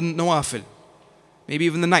all of the nawafil, maybe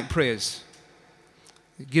even the night prayers.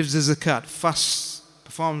 He gives the zakat, fasts,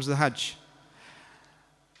 performs the hajj.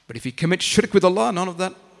 But if he commits shirk with Allah, none of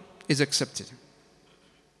that is accepted.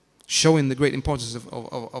 Showing the great importance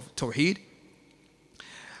of Tawheed.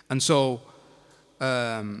 And so,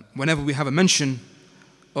 whenever we have a mention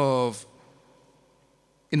of,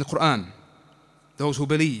 in the Quran, those who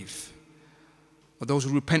believe, or those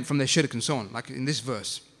who repent from their shirk and so on, like in this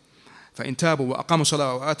verse, فَإِن تَابُوا وَأَقَامُوا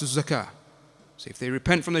الصَّلَاةَ وَآتُوا الزَّكَاةَ. So if they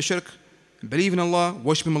repent from their shirk, and believe in Allah,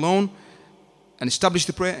 worship Him alone, and establish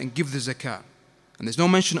the prayer and give the zakat. And there's no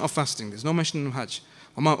mention of fasting, there's no mention of hajj.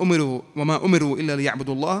 وَمَا أُمِرُوا إِلَّا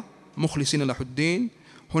لِيَعْبُدُوا اللَّهَ مُخْلِصِينَ لَهُ الدِّينَ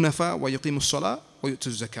هُنَفَاءَ وَيُقِيمُوا الصَّلَاةَ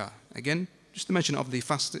وَيُؤْتُوا الزَّكَاةَ. Again, just the mention of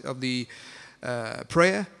the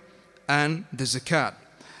prayer and the zakat.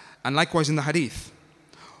 And likewise in the hadith,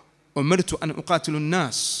 أُمِرْتُ أَنْ أُقَاتِلُ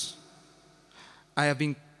النَّاسِ. I have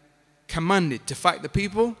been commanded to fight the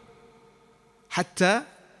people حَتَّى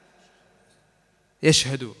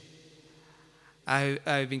يَشْهَدُوا.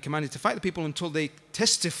 I've been commanded to fight the people until they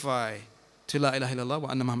testify to La ilaha illallah wa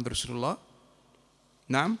anna Muhammad Rasulullah.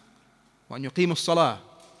 Naam. Wa an yuqimu as-salah.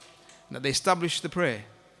 That they establish the prayer.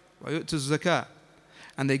 Wa yu'tu az-zakat.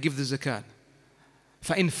 And they give the zakat.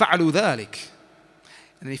 فَإِن فَعَلُوا ذَلِكَ.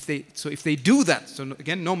 And if they do that, so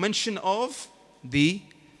again, no mention of the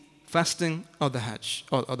fasting or the hajj.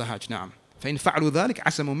 Or the hajj, naam. فَإِن فَعَلُوا ذَلِكَ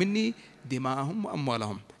عَسَمُوا مِنِّي دِمَاءَهُمْ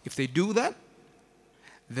وَأَمْوَالَهُمْ. If they do that,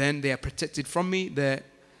 then they are protected from me, their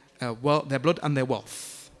blood and their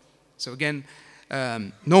wealth. So again,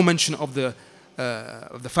 no mention of the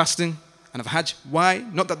fasting and of hajj. Why?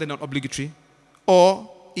 Not that they're not obligatory, or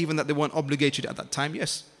even that they weren't obligated at that time.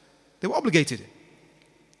 Yes, they were obligated.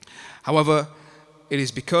 However, it is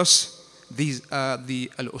because these are the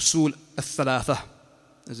al-usul al-thalatha.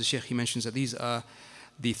 As the Shaykh, he mentions that these are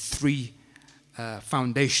the 3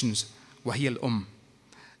 foundations, وَهِيَ الْأُمْ.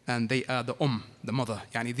 And they are the the mother.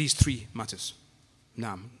 Yani these 3 matters.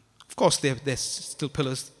 Now, of course, they're still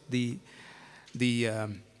pillars. The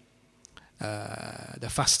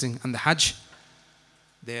fasting and the hajj,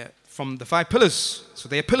 they're from the 5 pillars. So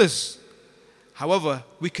they are pillars. However,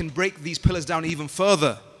 we can break these pillars down even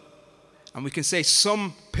further. And we can say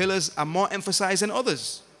some pillars are more emphasized than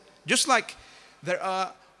others. Just like there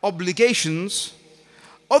are obligations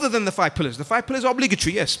other than the 5 pillars. The 5 pillars are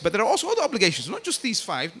obligatory, yes, but there are also other obligations, not just these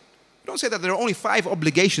 5. Don't say that there are only 5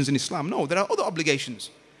 obligations in Islam. No, there are other obligations.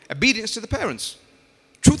 Obedience to the parents,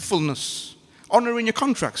 truthfulness, honoring your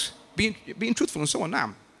contracts, being truthful and so on.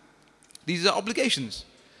 Now, these are obligations.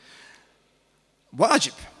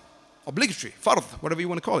 Wajib, obligatory, fard, whatever you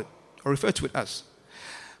want to call it, or refer to it as.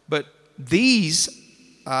 But these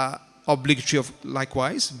are obligatory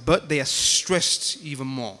likewise, but they are stressed even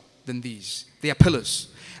more than these. They are pillars.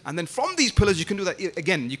 And then from these pillars you can do that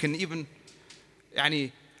again. You can even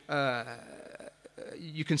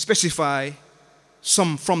you can specify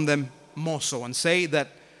some from them more so and say that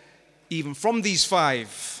even from these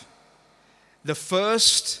 5, the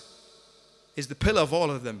first is the pillar of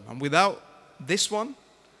all of them. And without this one,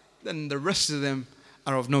 then the rest of them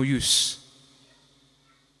are of no use.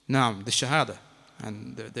 Now, the shahada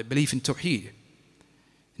and the belief in Tawhid.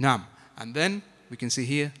 Now, and then we can see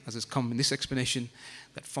here, as has come in this explanation,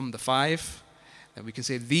 that from the 5, And we can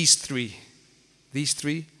say these three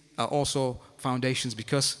are also foundations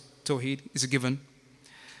because Tawhid is a given.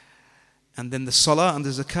 And then the Salah and the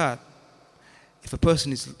Zakat, if a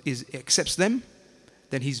person accepts them,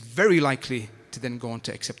 then he's very likely to then go on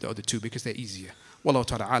to accept the other two because they're easier. Wallahu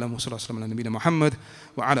ta'ala alam wa sallallahu ala nabiyyina Muhammad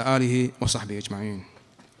wa ala alihi wa sahbihi ajma'in.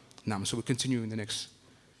 Naam, so we'll continue in the next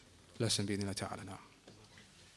lesson bi-idhnillah ta'ala.